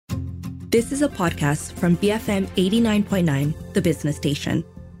This is a podcast from BFM 89.9, the business station.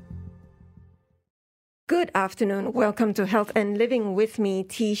 Good afternoon. Welcome to Health and Living with me,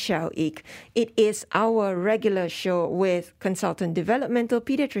 T. Xiao Ik. It is our regular show with consultant developmental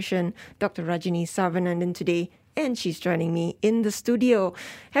pediatrician Dr. Rajini Sarvanandan today, and she's joining me in the studio.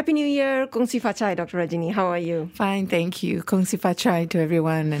 Happy New Year. Kong Si Fa Chai, Dr. Rajini. How are you? Fine, thank you. Kong Si Fa Chai to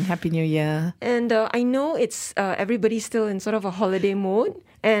everyone and Happy New Year. And I know it's everybody's still in sort of a holiday mode.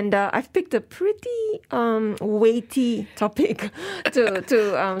 And I've picked a pretty weighty topic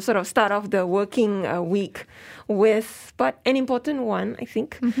to sort of start off the working week with, but an important one, I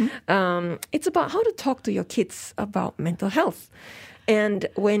think. It's about how to talk to your kids about mental health. And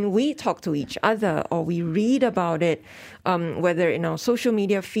when we talk to each other or we read about it, whether in our social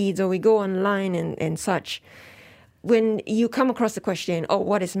media feeds or we go online and such, when you come across the question, oh,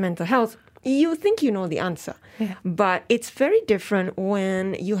 what is mental health? You think you know the answer, but it's very different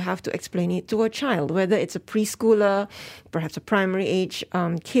when you have to explain it to a child, whether it's a preschooler, perhaps a primary age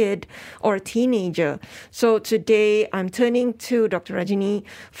kid, or a teenager. So today I'm turning to Dr. Rajini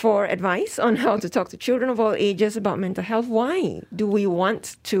for advice on how to talk to children of all ages about mental health. Why do we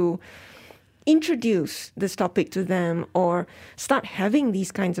want to introduce this topic to them or start having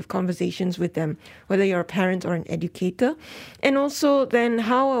these kinds of conversations with them, whether you're a parent or an educator? And also then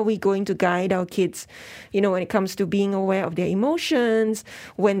how are we going to guide our kids, when it comes to being aware of their emotions,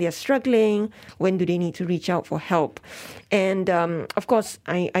 when they're struggling, when do they need to reach out for help? And of course,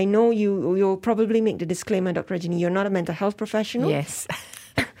 I know you'll probably make the disclaimer, Dr. Rajini, you're not a mental health professional. Yes.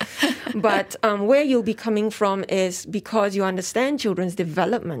 But where you'll be coming from is because you understand children's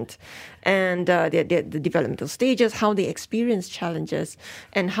development and the developmental stages, how they experience challenges,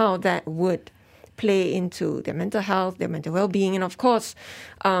 and how that would play into their mental health, their mental well-being, and of course,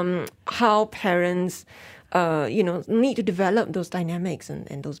 how parents need to develop those dynamics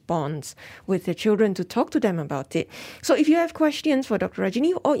and those bonds with their children to talk to them about it. So if you have questions for Dr.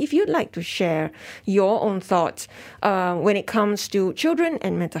 Rajini, or if you'd like to share your own thoughts when it comes to children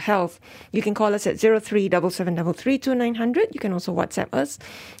and mental health, you can call us at 0377332900. You can also WhatsApp us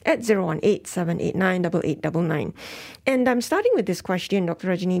at 018-789-8899. And I'm starting with this question, Dr.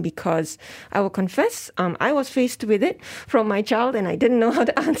 Rajini, because I will confess, I was faced with it from my child and I didn't know how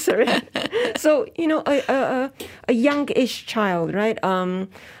to answer it. So, a youngish child, right?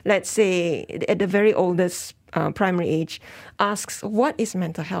 Let's say at the very oldest primary age, asks, what is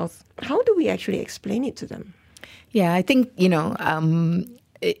mental health? How do we actually explain it to them? Yeah, I think,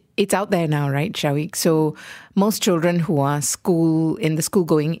 it's out there now, right, Shawik? So most children who are in the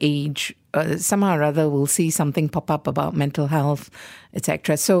school-going age, somehow or other will see something pop up about mental health,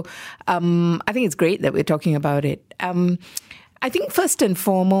 etc. So I think it's great that we're talking about it. I think first and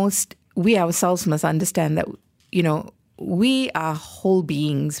foremost, we ourselves must understand that, we are whole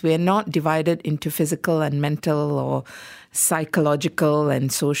beings. We're not divided into physical and mental or psychological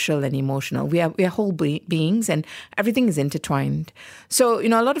and social and emotional. We are whole beings and everything is intertwined. So, a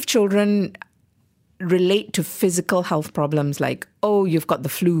lot of children relate to physical health problems like, oh, you've got the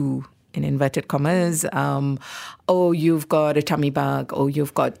flu, in inverted commas, oh, you've got a tummy bug, or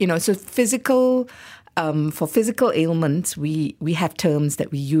you've got, so physical. For physical ailments, we have terms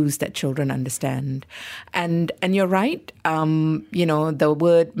that we use that children understand. And you're right, the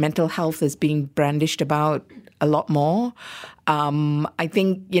word mental health is being brandished about a lot more. I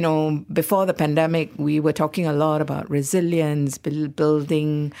think, before the pandemic, we were talking a lot about resilience,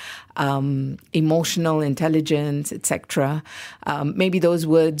 building emotional intelligence, etc. Maybe those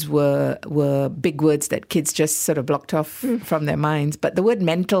words were big words that kids just sort of blocked off from their minds. But the word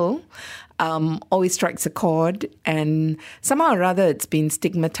mental always strikes a chord, and somehow or other it's been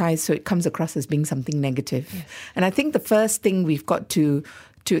stigmatized, so it comes across as being something negative. Yes. And I think the first thing we've got to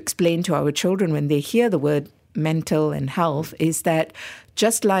explain to our children when they hear the word mental and health is that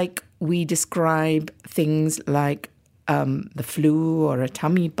just like we describe things like the flu or a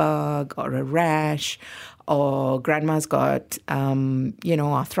tummy bug or a rash or grandma's got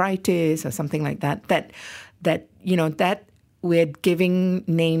arthritis or something like that we're giving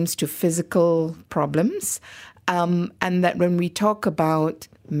names to physical problems, and that when we talk about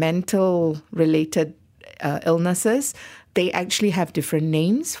mental-related illnesses, they actually have different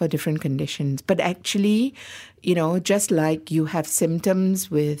names for different conditions. But actually, just like you have symptoms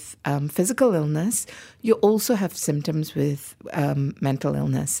with physical illness, you also have symptoms with mental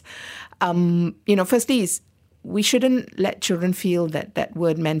illness. Firstly, we shouldn't let children feel that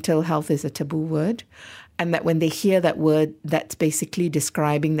word mental health is a taboo word. And that when they hear that word, that's basically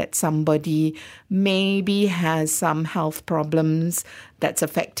describing that somebody maybe has some health problems that's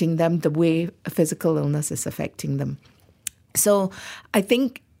affecting them the way a physical illness is affecting them. So I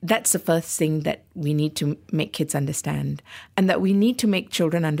think that's the first thing that we need to make kids understand, and that we need to make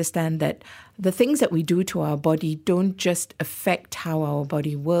children understand that the things that we do to our body don't just affect how our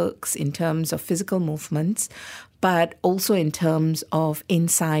body works in terms of physical movements, but also in terms of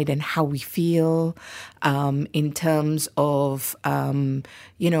inside and how we feel, in terms of,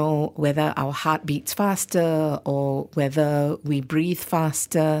 whether our heart beats faster or whether we breathe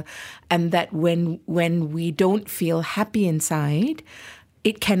faster. And that when we don't feel happy inside,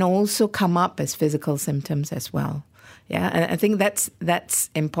 it can also come up as physical symptoms as well. Yeah, and I think that's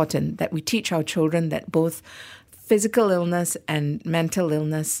important, that we teach our children that both physical illness and mental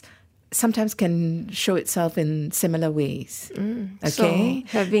illness sometimes can show itself in similar ways. Okay?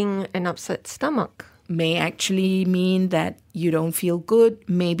 So having an upset stomach may actually mean that you don't feel good,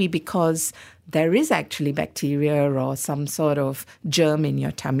 maybe because there is actually bacteria or some sort of germ in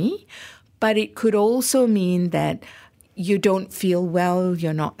your tummy. But it could also mean that you don't feel well,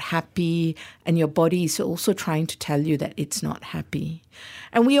 you're not happy, and your body is also trying to tell you that it's not happy.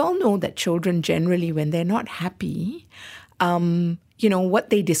 And we all know that children generally, when they're not happy, what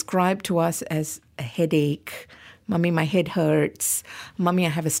they describe to us as a headache, "Mommy, my head hurts," "Mommy, I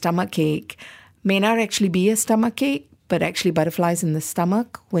have a stomach ache," may not actually be a stomach ache, but actually butterflies in the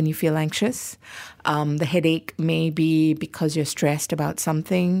stomach when you feel anxious. The headache may be because you're stressed about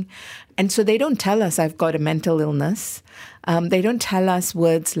something. And so they don't tell us I've got a mental illness. They don't tell us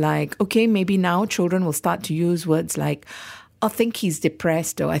words like, okay, maybe now children will start to use words like, I think he's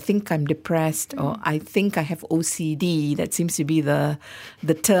depressed, or I think I'm depressed, or I think I have OCD. That seems to be the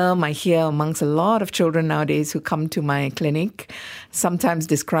term I hear amongst a lot of children nowadays who come to my clinic, sometimes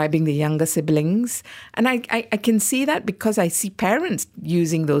describing the younger siblings. And I can see that because I see parents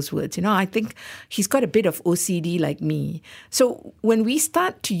using those words. I think he's got a bit of OCD like me. So when we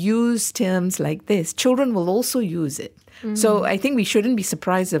start to use terms like this, children will also use it. So I think we shouldn't be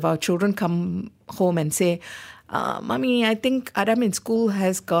surprised if our children come home and say, "Mommy, I think Adam in school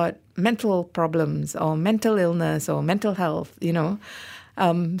has got mental problems or mental illness or mental health,"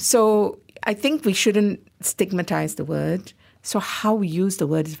 So I think we shouldn't stigmatize the word. So how we use the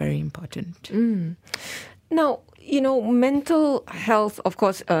word is very important. Now, mental health, of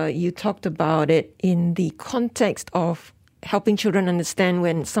course, you talked about it in the context of helping children understand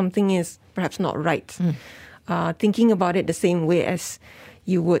when something is perhaps not right. Thinking about it the same way as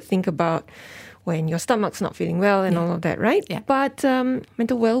you would think about when your stomach's not feeling well and all of that, right? Yeah. But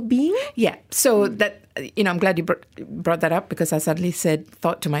mental well-being? Yeah. So that, I'm glad you brought that up, because I suddenly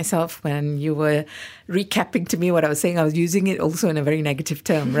thought to myself when you were recapping to me what I was saying, I was using it also in a very negative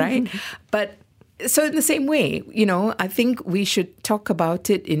term, right? But so in the same way, I think we should talk about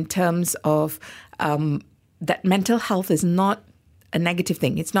it in terms of that mental health is not a negative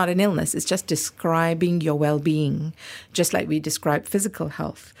thing. It's not an illness. It's just describing your well-being, just like we describe physical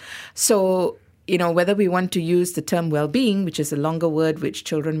health. So, whether we want to use the term well-being, which is a longer word which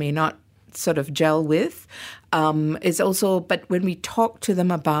children may not sort of gel with, is also, but when we talk to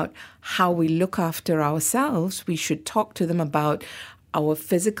them about how we look after ourselves, we should talk to them about our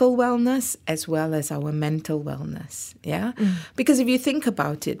physical wellness as well as our mental wellness. Yeah? Because if you think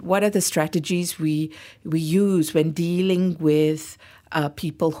about it, what are the strategies we use when dealing with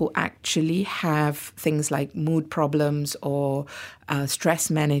people who actually have things like mood problems or stress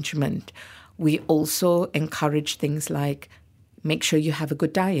management? We also encourage things like make sure you have a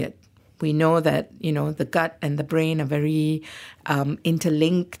good diet. We know that, the gut and the brain are very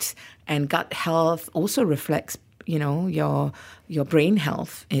interlinked, and gut health also reflects your brain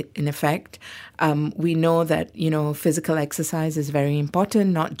health, in effect. We know that, physical exercise is very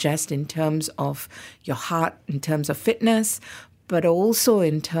important, not just in terms of your heart, in terms of fitness, but also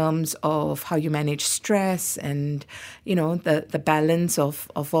in terms of how you manage stress and, the balance of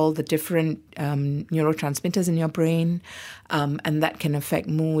all the different neurotransmitters in your brain, and that can affect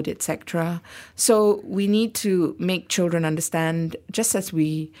mood, etc. So we need to make children understand, just as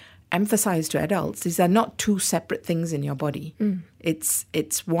we emphasize to adults, these are not two separate things in your body.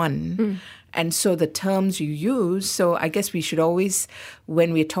 It's one. And so the terms you use, so I guess we should always,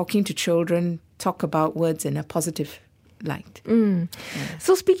 when we're talking to children, talk about words in a positive light. Yeah.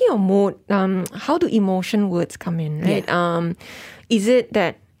 So speaking of mood, how do emotion words come in, right? Yeah. Is it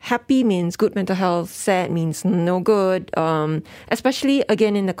that happy means good mental health, sad means no good, especially,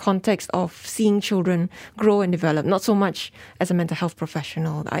 again, in the context of seeing children grow and develop, not so much as a mental health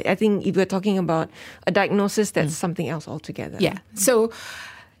professional. I think if we're talking about a diagnosis, that's something else altogether. Yeah. So,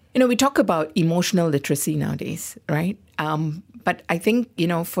 we talk about emotional literacy nowadays, right? But I think,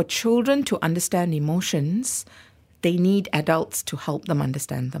 for children to understand emotions, they need adults to help them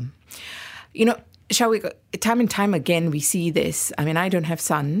understand them. shall we go, time and time again, we see this. I mean, I don't have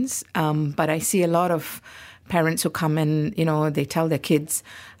sons, but I see a lot of parents who come and, they tell their kids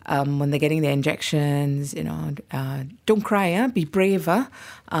when they're getting their injections, don't cry, be brave.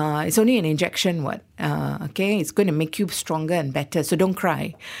 It's only an injection, okay? It's going to make you stronger and better, so don't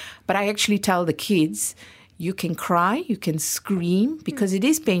cry. But I actually tell the kids, you can cry, you can scream, because it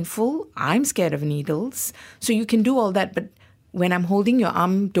is painful. I'm scared of needles. So you can do all that, but when I'm holding your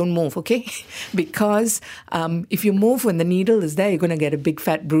arm, don't move, okay? Because if you move when the needle is there, you're going to get a big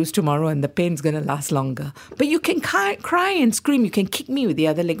fat bruise tomorrow and the pain's going to last longer. But you can cry and scream. You can kick me with the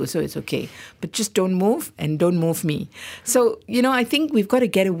other leg, so it's okay. But just don't move and don't move me. So, I think we've got to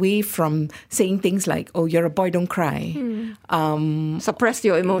get away from saying things like, oh, you're a boy, don't cry. Suppress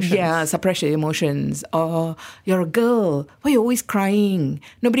your emotions. Yeah, suppress your emotions. Or you're a girl, why are you always crying?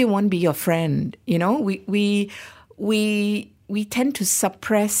 Nobody wants to be your friend. We tend to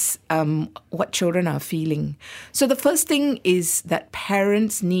suppress what children are feeling. So the first thing is that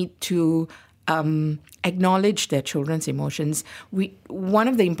parents need to acknowledge their children's emotions. One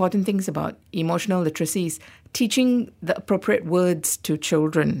of the important things about emotional literacy is teaching the appropriate words to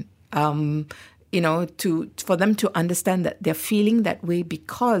children, for them to understand that they're feeling that way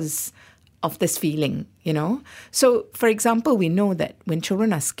because of this feeling, So, for example, we know that when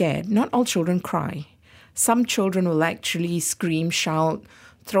children are scared, not all children cry. Some children will actually scream, shout,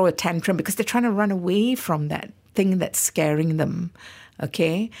 throw a tantrum because they're trying to run away from that thing that's scaring them,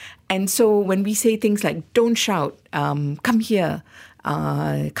 okay? And so when we say things like, don't shout, come here,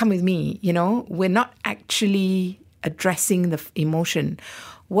 come with me, we're not actually addressing the emotion.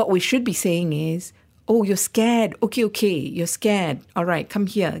 What we should be saying is, oh, you're scared. Okay, you're scared. All right, come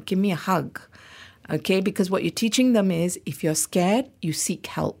here, give me a hug, okay? Because what you're teaching them is, if you're scared, you seek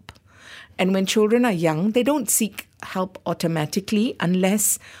help. And when children are young, they don't seek help automatically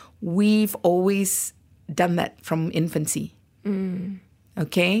unless we've always done that from infancy.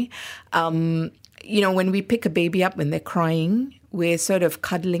 Okay? When we pick a baby up when they're crying, we're sort of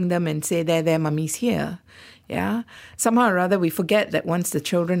cuddling them and say, there, mommy's here. Yeah? Somehow or other, we forget that once the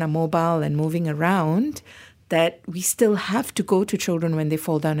children are mobile and moving around, that we still have to go to children when they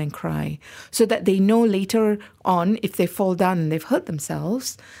fall down and cry, so that they know later on, if they fall down and they've hurt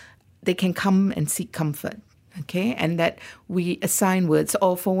themselves, they can come and seek comfort, okay? And that we assign words.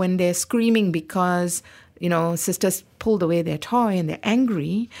 Or for when they're screaming because, sisters pulled away their toy and they're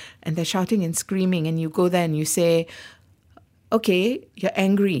angry and they're shouting and screaming, and you go there and you say, okay, you're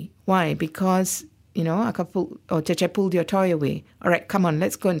angry. Why? Because, Uncle or Cheche pulled your toy away. All right, come on,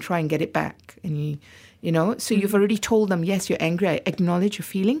 let's go and try and get it back. And so you've already told them, yes, you're angry. I acknowledge your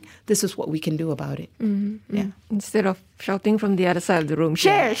feeling. This is what we can do about it. Mm-hmm. Yeah. Instead of shouting from the other side of the room,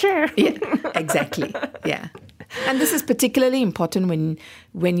 share. Yeah, exactly. Yeah. And this is particularly important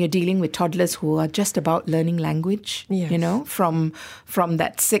when you're dealing with toddlers who are just about learning language, yes. From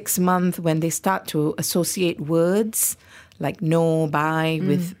that 6 month when they start to associate words like no, bye,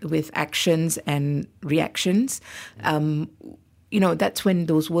 with actions and reactions. That's when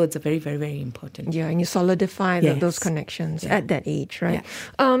those words are very, very, very important. Yeah, and you solidify those connections at that age, right?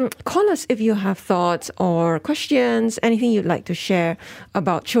 Yeah. Call us if you have thoughts or questions, anything you'd like to share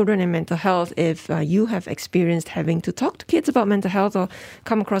about children and mental health. If you have experienced having to talk to kids about mental health or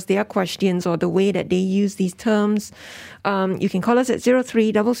come across their questions or the way that they use these terms, you can call us at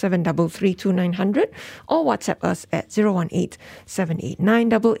 0377332900 or WhatsApp us at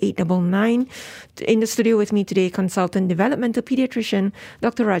 018-789-8899. In the studio with me today, consultant developmental pediatrician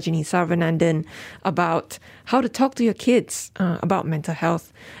Dr. Rajini Sarvanandan, about how to talk to your kids about mental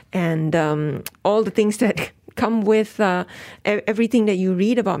health and all the things that come with everything that you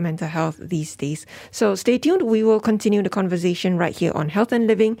read about mental health these days. So stay tuned. We will continue the conversation right here on Health and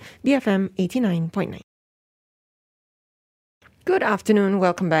Living, BFM 89.9. Good afternoon.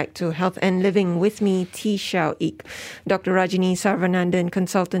 Welcome back to Health and Living with me, T. Xiao Ik. Dr. Rajini Sarvanandan,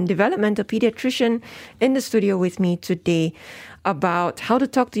 consultant developmental pediatrician, in the studio with me today about how to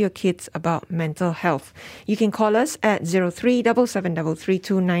talk to your kids about mental health. You can call us at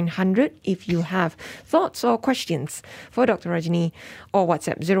 0377332900 if you have thoughts or questions for Dr. Rajini, or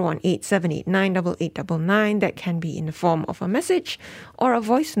WhatsApp 018-789-8899. That can be in the form of a message or a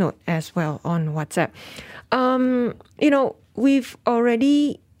voice note as well on WhatsApp. We've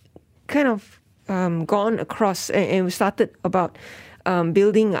already kind of gone across and we started about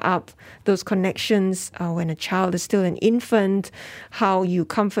building up those connections when a child is still an infant, how you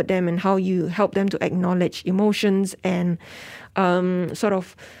comfort them and how you help them to acknowledge emotions and sort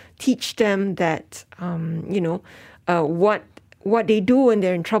of teach them that, what they do when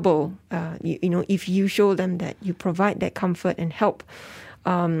they're in trouble, if you show them that you provide that comfort and help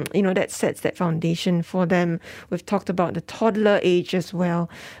that sets that foundation for them. We've talked about the toddler age as well.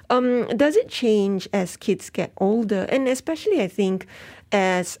 Does it change as kids get older? And especially, I think,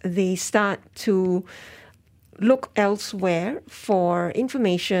 as they start to look elsewhere for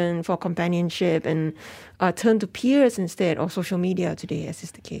information, for companionship, and turn to peers instead, or social media today, as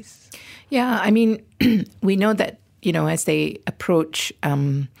is the case? Yeah, I mean, we know that, as they approach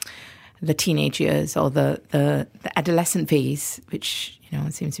the teenage years or the adolescent phase, which,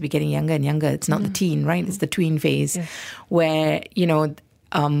 seems to be getting younger and younger. It's not the teen, right? It's the tween phase, where,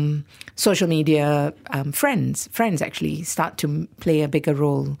 social media, friends actually start to play a bigger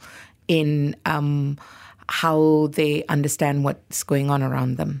role in how they understand what's going on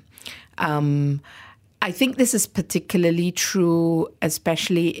around them. I think this is particularly true,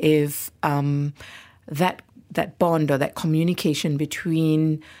 especially if that bond or that communication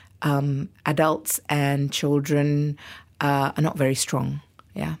between adults and children are not very strong.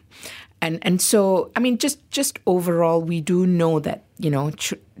 Yeah. And so, I mean, just overall, we do know that,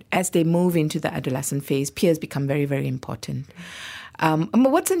 as they move into the adolescent phase, peers become very, very important.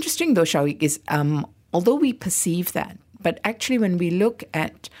 But what's interesting, though, Shawik, is although we perceive that, but actually when we look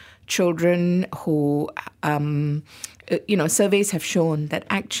at children who, surveys have shown that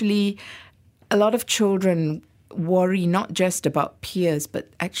actually a lot of children worry not just about peers, but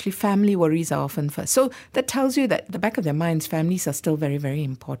actually family worries are often first. So that tells you that at the back of their minds, families are still very, very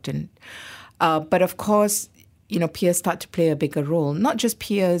important. But of course, peers start to play a bigger role, not just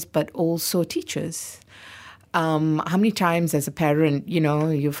peers, but also teachers. How many times as a parent,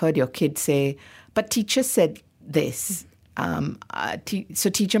 you've heard your kid say, but teacher said this. So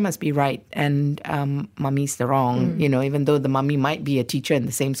teacher must be right and mummy's the wrong. Even though the mummy might be a teacher in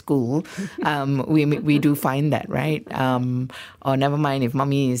the same school, we do find that, right? Or never mind if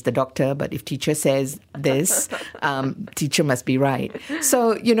mummy is the doctor, but if teacher says this, teacher must be right.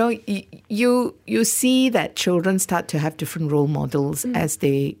 So you see that children start to have different role models as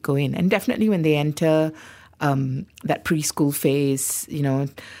they go in, and definitely when they enter that preschool phase,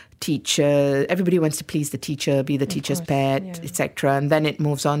 teacher, everybody wants to please the teacher, be the teacher's pet, etc. And then it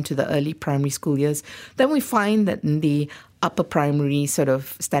moves on to the early primary school years. Then we find that in the upper primary, sort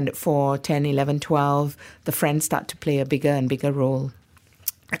of standard 4, 10, 11, 12, the friends start to play a bigger and bigger role.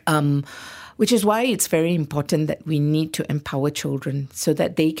 Which is why it's very important that we need to empower children so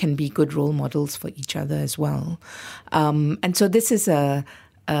that they can be good role models for each other as well. And so this is a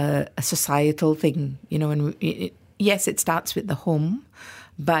societal thing, and yes, it starts with the home,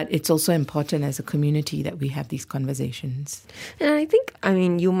 but it's also important as a community that we have these conversations. And I think,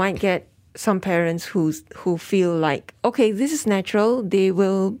 you might get some parents who feel like, okay, this is natural, they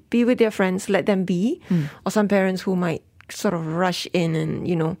will be with their friends, let them be. Or some parents who might sort of rush in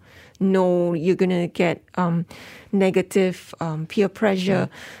and, know you're going to get negative peer pressure.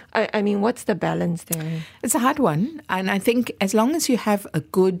 I mean, what's the balance there? It's a hard one. And I think as long as you have a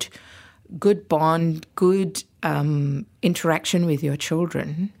good bond, good interaction with your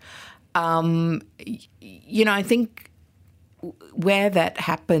children, I think where that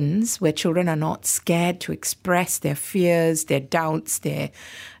happens, where children are not scared to express their fears, their doubts, their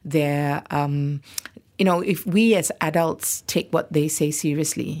if we as adults take what they say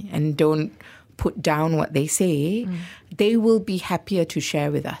seriously and don't put down what they say, they will be happier to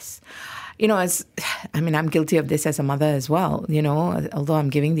share with us. I'm guilty of this as a mother as well, although I'm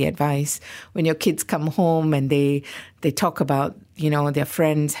giving the advice. When your kids come home and they talk about, their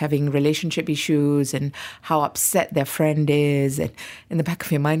friends having relationship issues and how upset their friend is, and in the back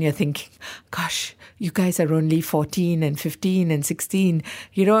of your mind, you're thinking, gosh, you guys are only 14 and 15 and 16.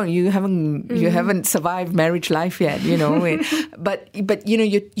 You haven't survived marriage life yet, But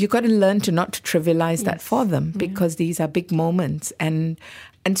you got to learn to not to trivialize that for them, because these are big moments. And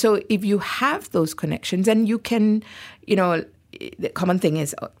so if you have those connections, and you can, the common thing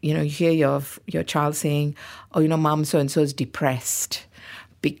is, you hear your child saying, oh, mom so-and-so is depressed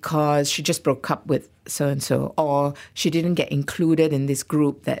because she just broke up with so-and-so, or she didn't get included in this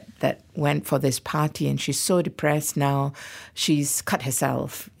group that went for this party and she's so depressed now, she's cut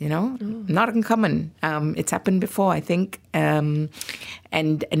herself, Not uncommon. It's happened before, I think. And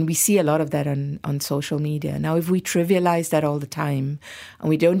we see a lot of that on social media. Now, if we trivialize that all the time and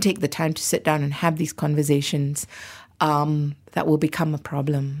we don't take the time to sit down and have these conversations, that will become a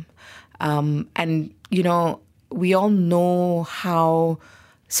problem. And, we all know how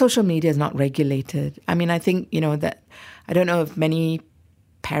social media is not regulated. I think, that I don't know if many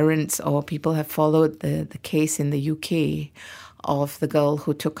parents or people have followed the case in the UK of the girl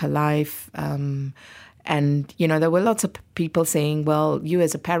who took her life. And, there were lots of people saying, well, you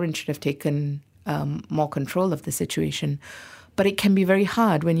as a parent should have taken more control of the situation. But it can be very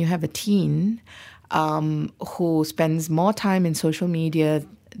hard when you have a teen who spends more time in social media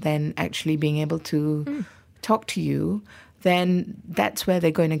than actually being able to talk to you. Then that's where they're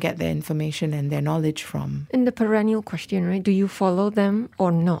going to get their information and their knowledge from. And the perennial question, right? Do you follow them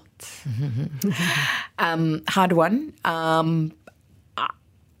or not? Hard one.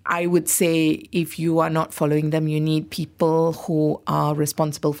 I would say if you are not following them, you need people who are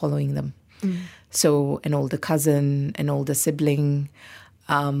responsible following them. So an older cousin, an older sibling,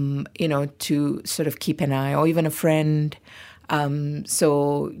 to sort of keep an eye, or even a friend.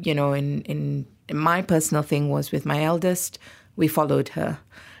 So, in my personal thing was with my eldest, we followed her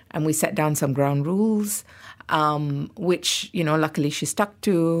and we set down some ground rules, which, luckily she stuck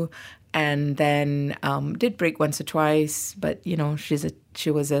to, and then did break once or twice. But,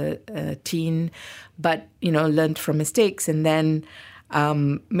 she was a teen, but, learned from mistakes. And then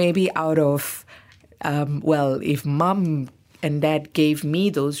maybe out of, if mom and dad gave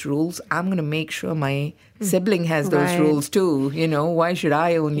me those rules, I'm going to make sure my sibling has those rules too. Why should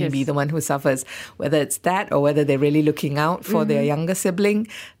I only be the one who suffers? Whether it's that or whether they're really looking out for their younger sibling,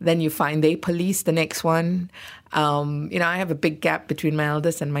 then you find they police the next one. I have a big gap between my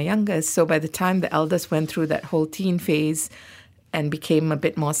eldest and my youngest. So by the time the eldest went through that whole teen phase and became a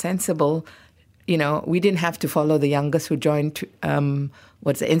bit more sensible, we didn't have to follow the youngest who joined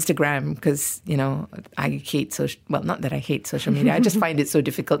Instagram, because I hate not that I hate social media, I just find it so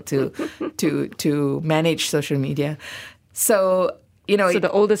difficult to manage social media. So so the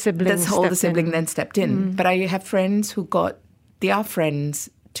older sibling then stepped in. But I have friends who got their friends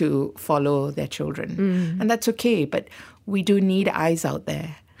to follow their children, and that's okay. But we do need eyes out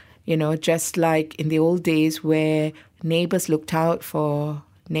there, just like in the old days where neighbors looked out for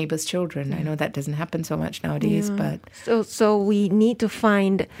neighbors' children. I know that doesn't happen so much nowadays, but so we need to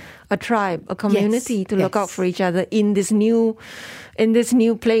find a tribe, a community to look out for each other in this new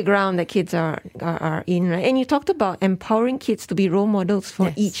playground that kids are in, right? And you talked about empowering kids to be role models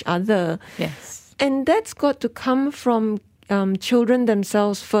for each other. Yes, and that's got to come from children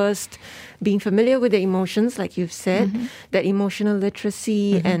themselves first, being familiar with their emotions, like you've said, that emotional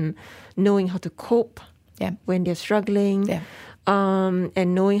literacy and knowing how to cope when they're struggling. Yeah.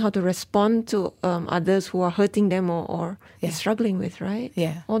 And knowing how to respond to others who are hurting them or struggling with, right?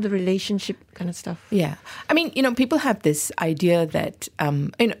 Yeah. All the relationship kind of stuff. Yeah. I mean, people have this idea that,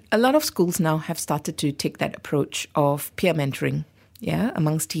 a lot of schools now have started to take that approach of peer mentoring,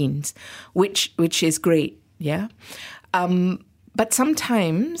 amongst teens, which is great, But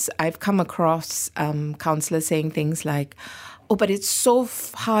sometimes I've come across counselors saying things like, oh, but it's so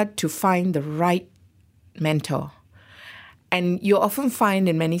hard to find the right mentor. And you often find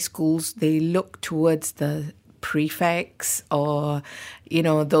in many schools, they look towards the prefects or,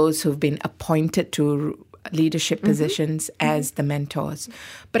 those who've been appointed to leadership positions as the mentors.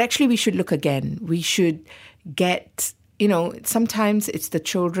 But actually, we should look again. We should get, sometimes it's the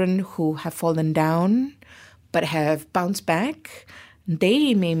children who have fallen down but have bounced back.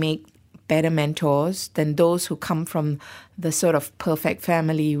 They may make better mentors than those who come from the sort of perfect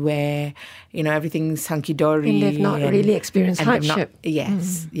family where, everything's hunky-dory. And they've not really experienced hardship.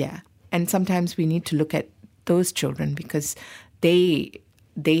 And sometimes we need to look at those children because they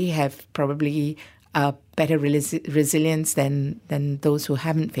have probably better resilience than those who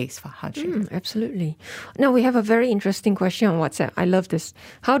haven't faced hardship. Absolutely. Now, we have a very interesting question on WhatsApp. I love this.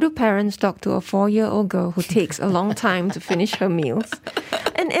 How do parents talk to a 4-year-old girl who takes a long time to finish her meals?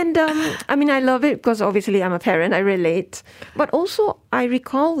 And I love it because obviously I'm a parent, I relate. But also, I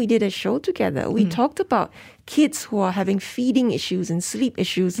recall we did a show together. We talked about kids who are having feeding issues and sleep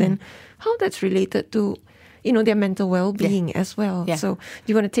issues and how that's related to, their mental well-being as well. Yeah. So do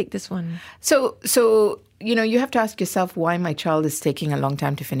you want to take this one? So you have to ask yourself why my child is taking a long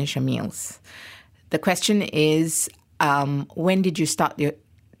time to finish her meals. The question is, when did you start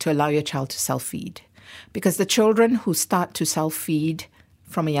to allow your child to self-feed? Because the children who start to self-feed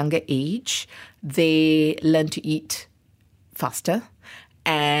from a younger age, they learn to eat faster.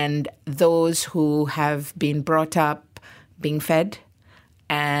 And those who have been brought up being fed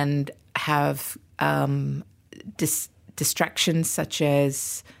and have distractions such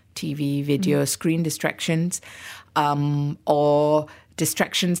as TV, video, screen distractions, or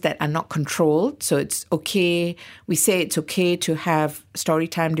distractions that are not controlled. So it's okay. We say it's okay to have story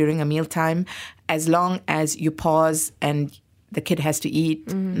time during a mealtime as long as you pause and the kid has to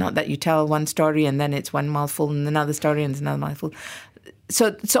eat. Not that you tell one story and then it's one mouthful and another story and it's another mouthful.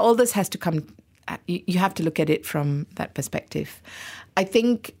 So all this has to come. You have to look at it from that perspective. I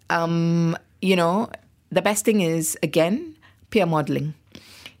think, the best thing is, again, peer modeling.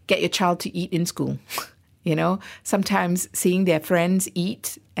 Get your child to eat in school. Sometimes seeing their friends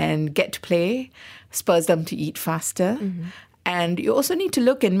eat and get to play spurs them to eat faster. And you also need to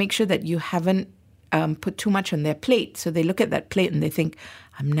look and make sure that you haven't put too much on their plate. So they look at that plate and they think,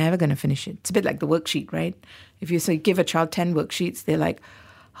 I'm never going to finish it. It's a bit like the worksheet, right? If you say give a child 10 worksheets, they're like,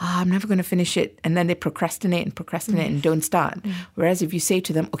 I'm never going to finish it. And then they procrastinate and don't start. Whereas if you say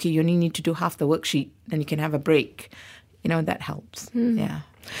to them, okay, you only need to do half the worksheet, then you can have a break. That helps. Yeah.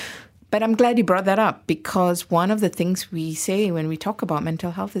 But I'm glad you brought that up, because one of the things we say when we talk about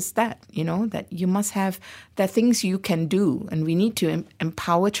mental health is that you must have, there are things you can do, and we need to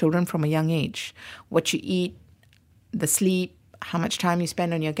empower children from a young age. What you eat, the sleep, how much time you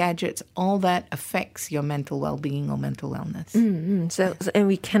spend on your gadgets, all that affects your mental well-being or mental wellness. So, and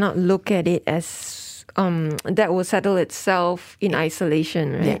we cannot look at it as that will settle itself in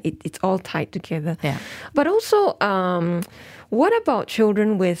isolation, right? Yeah. It's all tied together. Yeah. But also, what about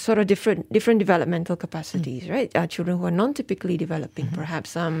children with sort of different developmental capacities, right? Children who are non-typically developing,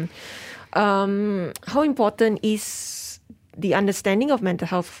 perhaps. How important is the understanding of mental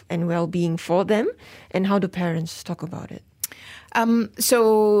health and well-being for them, and how do parents talk about it?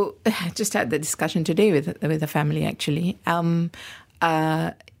 So I just had the discussion today with the family, actually.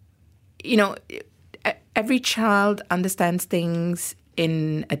 Every child understands things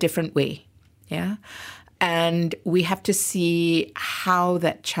in a different way, yeah? And we have to see how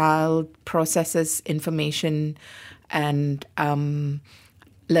that child processes information and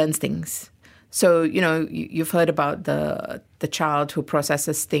learns things. So, you've heard about the child who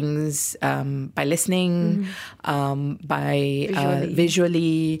processes things by listening, by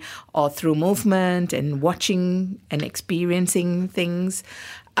visually, or through movement and watching and experiencing things.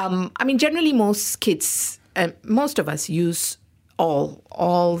 Generally most kids, most of us use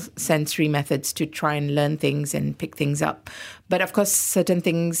all sensory methods to try and learn things and pick things up. But of course, certain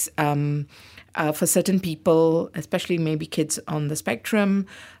things, for certain people, especially maybe kids on the spectrum,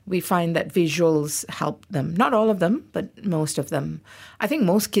 we find that visuals help them. Not all of them, but most of them. I think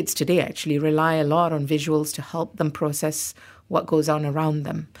most kids today actually rely a lot on visuals to help them process what goes on around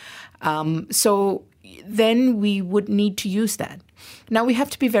them. So then we would need to use that. Now, we have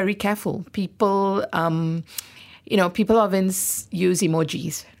to be very careful. People often use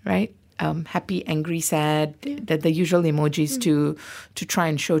emojis, right? Happy, angry, sad, the usual emojis to try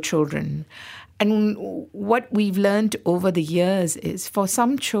and show children. And what we've learned over the years is for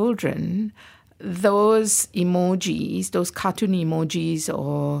some children, those emojis, those cartoon emojis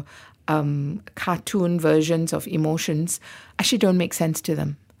or cartoon versions of emotions actually don't make sense to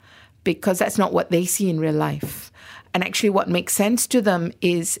them, because that's not what they see in real life. And actually what makes sense to them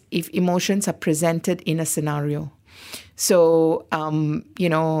is if emotions are presented in a scenario. So,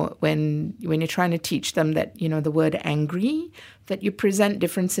 when you're trying to teach them that, the word angry, that you present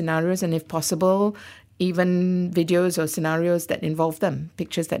different scenarios, and if possible, even videos or scenarios that involve them,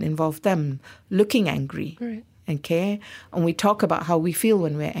 pictures that involve them looking angry. Right. Okay? And we talk about how we feel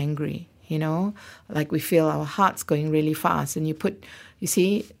when we're angry, like we feel our hearts going really fast. And you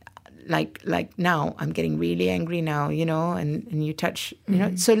see, like now, I'm getting really angry now, and you touch,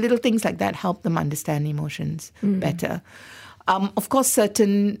 so little things like that help them understand emotions better. Of course,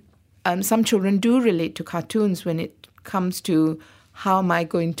 some children do relate to cartoons when it comes to how am I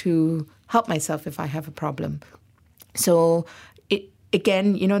going to help myself if I have a problem. So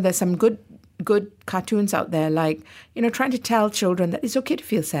there's some good cartoons out there, like, trying to tell children that it's okay to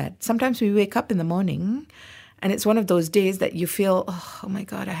feel sad. Sometimes we wake up in the morning and it's one of those days that you feel, oh my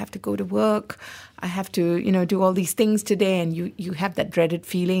God, I have to go to work. I have to, do all these things today. And you have that dreaded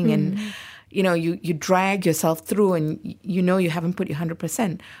feeling and, you drag yourself through and you haven't put your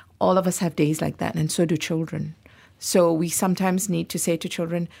 100%. All of us have days like that, and so do children. So we sometimes need to say to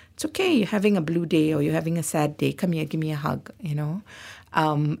children, it's okay, you're having a blue day or you're having a sad day. Come here, give me a hug,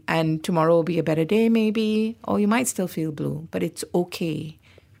 and tomorrow will be a better day maybe, or you might still feel blue, but it's okay.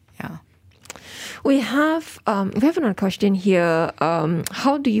 Yeah. We have another question here.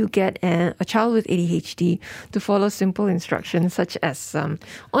 How do you get a child with ADHD to follow simple instructions such as,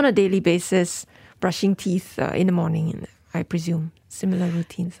 on a daily basis, brushing teeth in the morning, I presume? Similar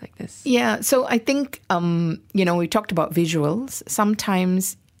routines like this. Yeah, so I think, we talked about visuals.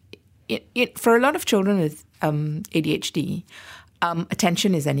 Sometimes, for a lot of children with ADHD,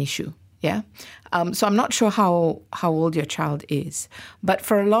 attention is an issue. Yeah. So I'm not sure how old your child is, but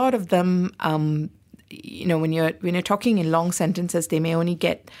for a lot of them, when you're talking in long sentences, they may only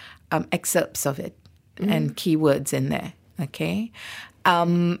get excerpts of it and keywords in there. Okay.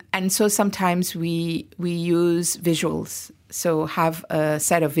 And so sometimes we use visuals. So have a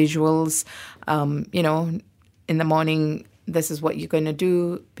set of visuals, in the morning, this is what you're going to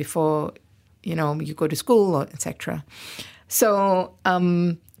do before you go to school or etc. So,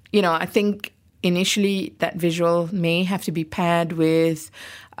 I think initially that visual may have to be paired with,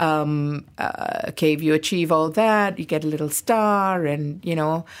 okay, if you achieve all that, you get a little star, and,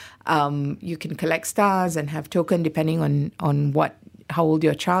 you can collect stars and have token depending on how old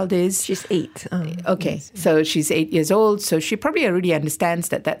your child is. She's 8. Okay, yes. So she's 8 years old, so she probably already understands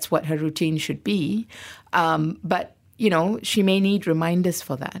that that's what her routine should be. But she may need reminders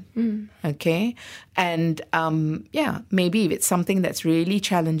for that. Okay. And maybe if it's something that's really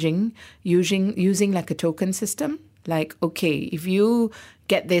challenging, using like a token system, like, okay, if you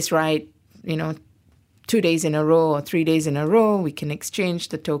get this right, 2 days in a row or 3 days in a row, we can exchange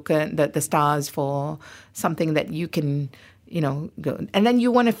the token, the stars for something that you can, go. And then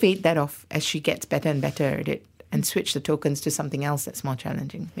you want to fade that off as she gets better and better at it and switch the tokens to something else that's more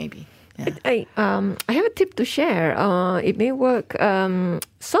challenging, maybe. Yeah. I have a tip to share. It may work.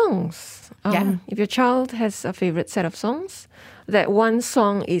 Songs. If your child has a favorite set of songs, that one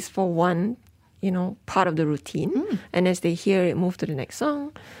song is for one, part of the routine. And as they hear it move to the next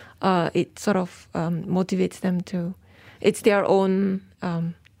song, it sort of motivates them to. It's their own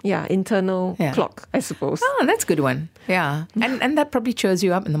internal clock, I suppose. Oh, that's a good one. Yeah. And that probably cheers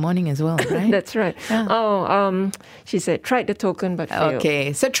you up in the morning as well, right? That's right. Yeah. She said, tried the token but failed.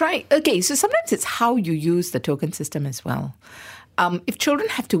 Okay. So sometimes it's how you use the token system as well. If children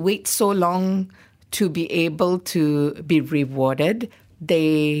have to wait so long to be able to be rewarded,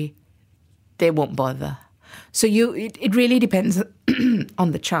 they won't bother. So it really depends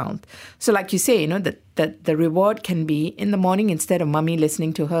on the child. So like you say, that the reward can be in the morning, instead of mommy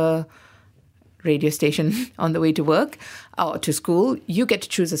listening to her radio station on the way to work or to school, you get to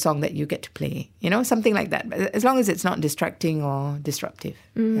choose a song that you get to play, something like that. As long as it's not distracting or disruptive.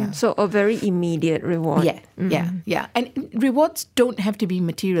 Yeah. So a very immediate reward. Yeah. And rewards don't have to be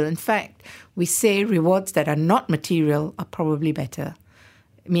material. In fact, we say rewards that are not material are probably better.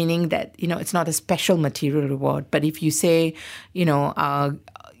 Meaning that, it's not a special material reward. But if you say, that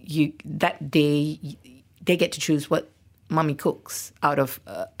day, they get to choose what mommy cooks out of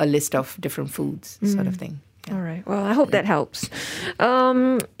a list of different foods, sort of thing. Yeah. All right. Well, I hope that helps.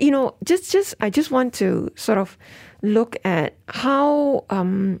 I just want to sort of look at how,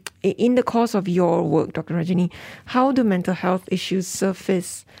 in the course of your work, Dr. Rajini, how do mental health issues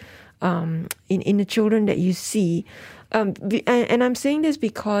surface in the children that you see? And I'm saying this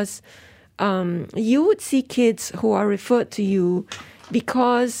because you would see kids who are referred to you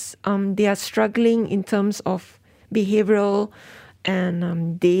because they are struggling in terms of behavioral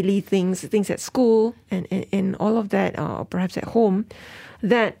and daily things at school and all of that, or perhaps at home,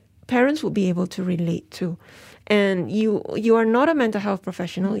 that parents would be able to relate to. And you are not a mental health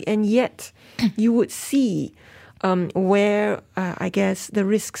professional, and yet you would see where, I guess, the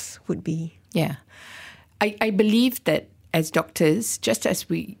risks would be. Yeah. I believe that as doctors, just as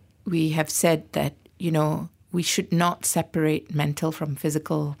we have said that, we should not separate mental from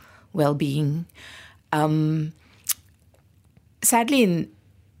physical well-being. Sadly,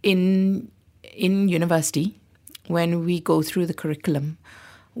 in university, when we go through the curriculum,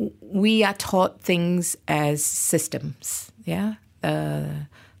 we are taught things as systems, the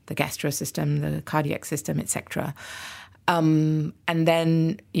gastro system, the cardiac system, etc. And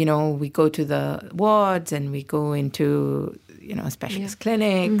then, we go to the wards and we go into, specialist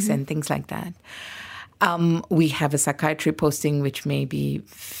clinics and things like that. We have a psychiatry posting, which may be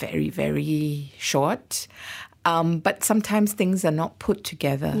very, very short. But sometimes things are not put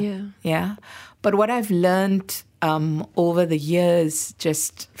together. Yeah. But what I've learned over the years,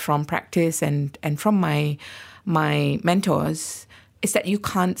 just from practice and from my mentors, is that you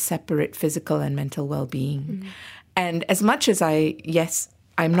can't separate physical and mental well-being. And as much as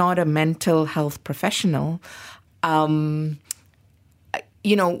I'm not a mental health professional,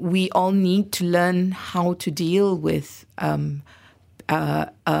 we all need to learn how to deal with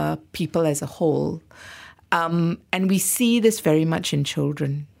people as a whole. And we see this very much in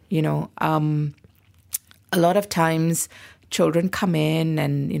children. A lot of times children come in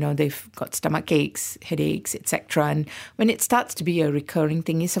and, they've got stomach aches, headaches, etc. And when it starts to be a recurring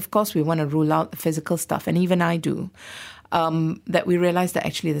thing, is of course we want to rule out the physical stuff. And even I do. That we realize that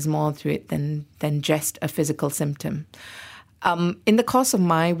actually there's more to it than just a physical symptom. In the course of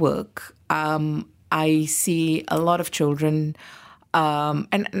my work, I see a lot of children,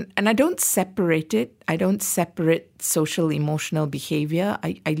 and I don't separate it. I don't separate social, emotional behavior.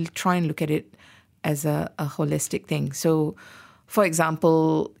 I try and look at it as a holistic thing. So, for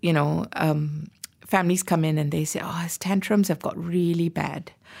example, families come in and they say, "Oh, his tantrums have got really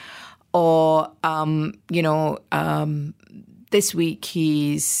bad," or this week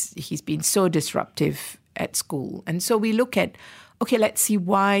he's been so disruptive at school. And so we look at, okay, let's see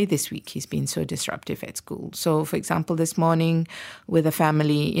why this week he's been so disruptive at school. So, for example, this morning with a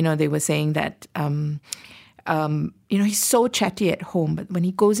family, they were saying that, he's so chatty at home, but when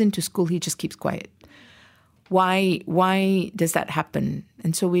he goes into school, he just keeps quiet. Why does that happen?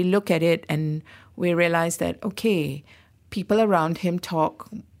 And so we look at it and we realize that, okay, people around him talk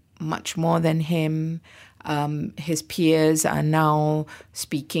much more than him. His peers are now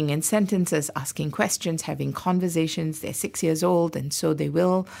speaking in sentences, asking questions, having conversations. They're 6 years old, and so they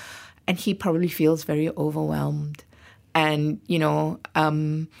will. And he probably feels very overwhelmed. And,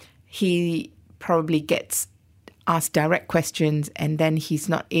 he probably gets asked direct questions, and then he's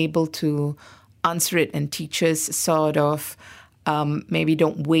not able to answer it. And teachers sort of maybe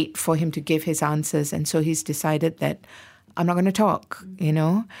don't wait for him to give his answers. And so he's decided that I'm not going to talk,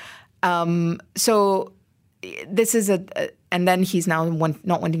 So this is and then he's now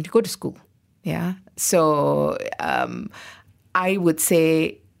not wanting to go to school. Yeah. So I would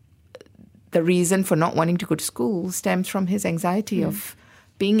say the reason for not wanting to go to school stems from his anxiety of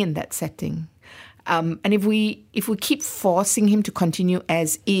being in that setting. And if we keep forcing him to continue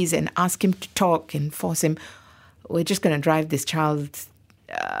as is and ask him to talk and force him, we're just going to drive this child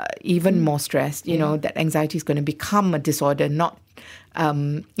even more stressed. That anxiety is going to become a disorder. Not,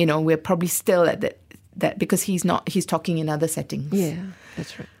 we're probably still at that because he's talking in other settings. Yeah,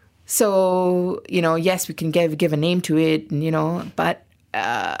 that's right. So, yes, we can give a name to it, but,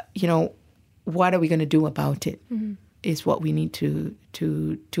 what are we going to do about it is what we need to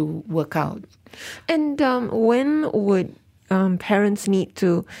work out. And when would parents need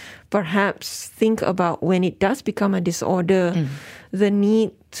to perhaps think about, when it does become a disorder, the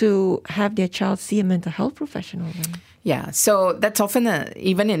need to have their child see a mental health professional then? Yeah, so that's often,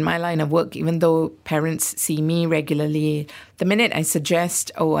 even in my line of work, even though parents see me regularly, the minute I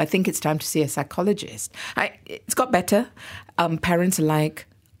suggest, I think it's time to see a psychologist, it's got better. Parents are like,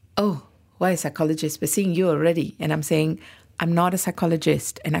 why a psychologist? We're seeing you already. And I'm saying, I'm not a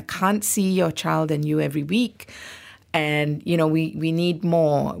psychologist, and I can't see your child and you every week. And, we need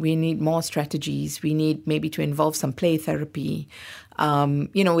more. We need more strategies. We need maybe to involve some play therapy.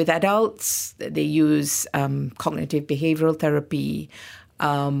 With adults, they use cognitive behavioral therapy,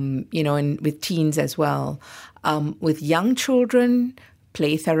 and with teens as well. With young children,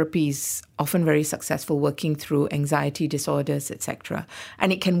 play therapy is often very successful, working through anxiety disorders, etc.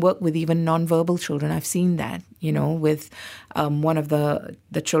 And it can work with even nonverbal children. I've seen that, with one of the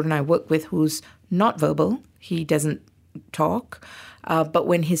children I work with who's not verbal. He doesn't talk. But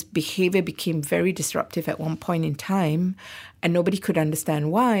when his behavior became very disruptive at one point in time, and nobody could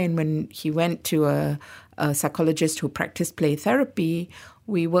understand why, and when he went to a psychologist who practiced play therapy,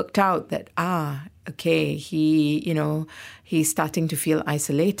 we worked out that, okay, he's starting to feel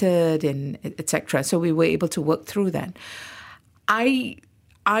isolated and etc. So we were able to work through that. I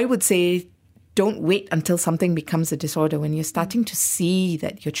would say, don't wait until something becomes a disorder. When you're starting to see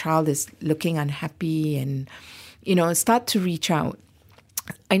that your child is looking unhappy, and start to reach out.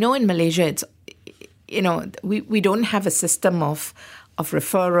 I know in Malaysia, it's, we don't have a system of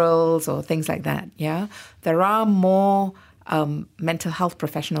referrals or things like that. Yeah, there are more mental health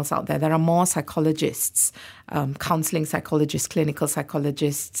professionals out there. There are more psychologists, counseling psychologists, clinical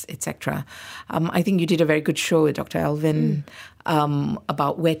psychologists, etc. I think you did a very good show with Dr. Alvin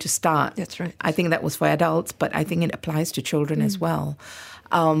about where to start. That's right. I think that was for adults, but I think it applies to children as well.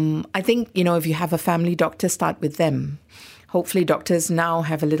 I think, if you have a family doctor, start with them. Hopefully doctors now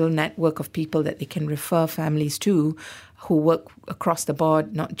have a little network of people that they can refer families to who work across the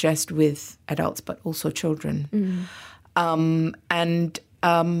board, not just with adults, but also children.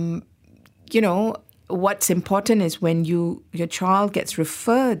 What's important is when your child gets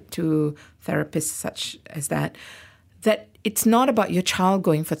referred to therapists such as that it's not about your child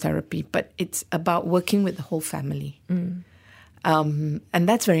going for therapy, but it's about working with the whole family. And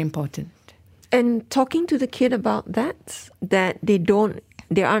that's very important. And talking to the kid about that they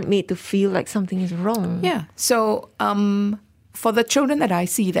aren't made to feel like something is wrong. Yeah. So for the children that I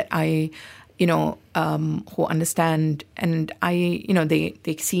see that who understand, and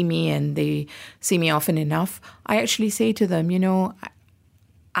they see me and they see me often enough, I actually say to them,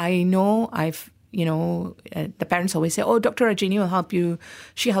 I know the parents always say, Dr. Rajini will help you.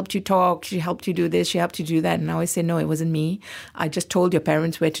 She helped you talk. She helped you do this. She helped you do that. And I always say, no, it wasn't me. I just told your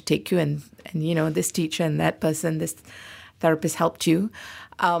parents where to take you. And this teacher and that person, this therapist helped you.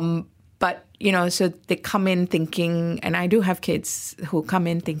 But, so they come in thinking, and I do have kids who come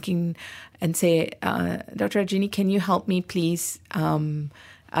in thinking and say, Dr. Rajini, can you help me, please?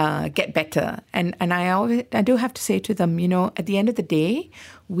 get better. And I do have to say to them, at the end of the day,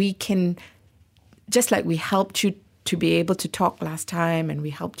 we can, just like we helped you to be able to talk last time and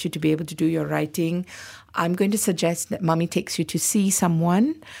we helped you to be able to do your writing, I'm going to suggest that Mommy takes you to see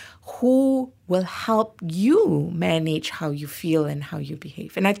someone who will help you manage how you feel and how you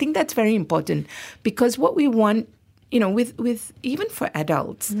behave. And I think that's very important, because what we want, with even for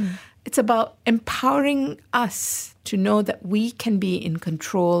adults, it's about empowering us to know that we can be in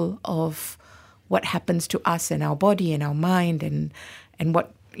control of what happens to us and our body and our mind and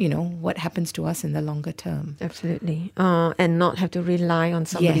what happens to us in the longer term. Absolutely. And not have to rely on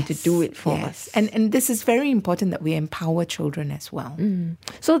somebody to do it for us. And this is very important that we empower children as well.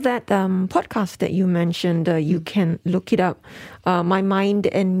 So that podcast that you mentioned, you can look it up, My Mind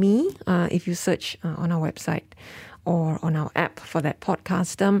and Me, if you search on our website or on our app for that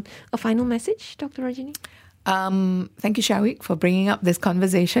podcast. A final message, Dr. Rajini? Thank you, Shawik, for bringing up this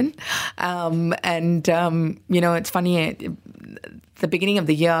conversation. It's funny, at the beginning of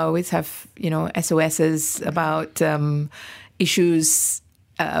the year, I always have, SOSs about issues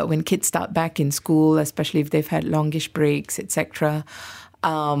when kids start back in school, especially if they've had longish breaks, etc.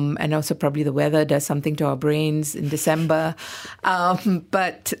 And also probably the weather does something to our brains in December.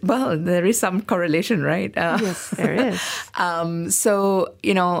 But there is some correlation, right? Yes, there is. I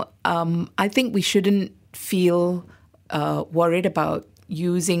think we shouldn't feel worried about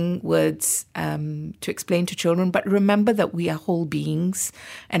using words to explain to children, but remember that we are whole beings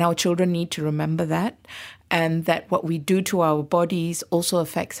and our children need to remember that, and that what we do to our bodies also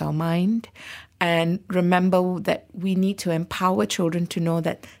affects our mind. And remember that we need to empower children to know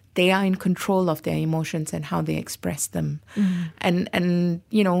that they are in control of their emotions and how they express them. And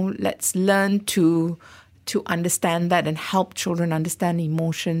let's learn to understand that and help children understand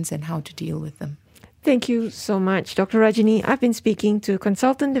emotions and how to deal with them. Thank you so much, Dr. Rajini. I've been speaking to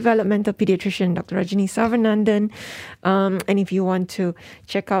consultant developmental pediatrician, Dr. Rajini Sarvanandan. And if you want to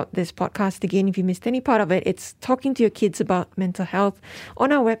check out this podcast again, if you missed any part of it, it's talking to your kids about mental health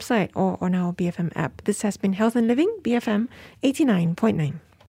on our website or on our BFM app. This has been Health and Living, BFM 89.9.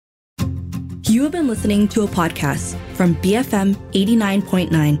 You have been listening to a podcast from BFM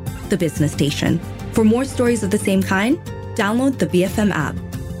 89.9, the business station. For more stories of the same kind, download the BFM app.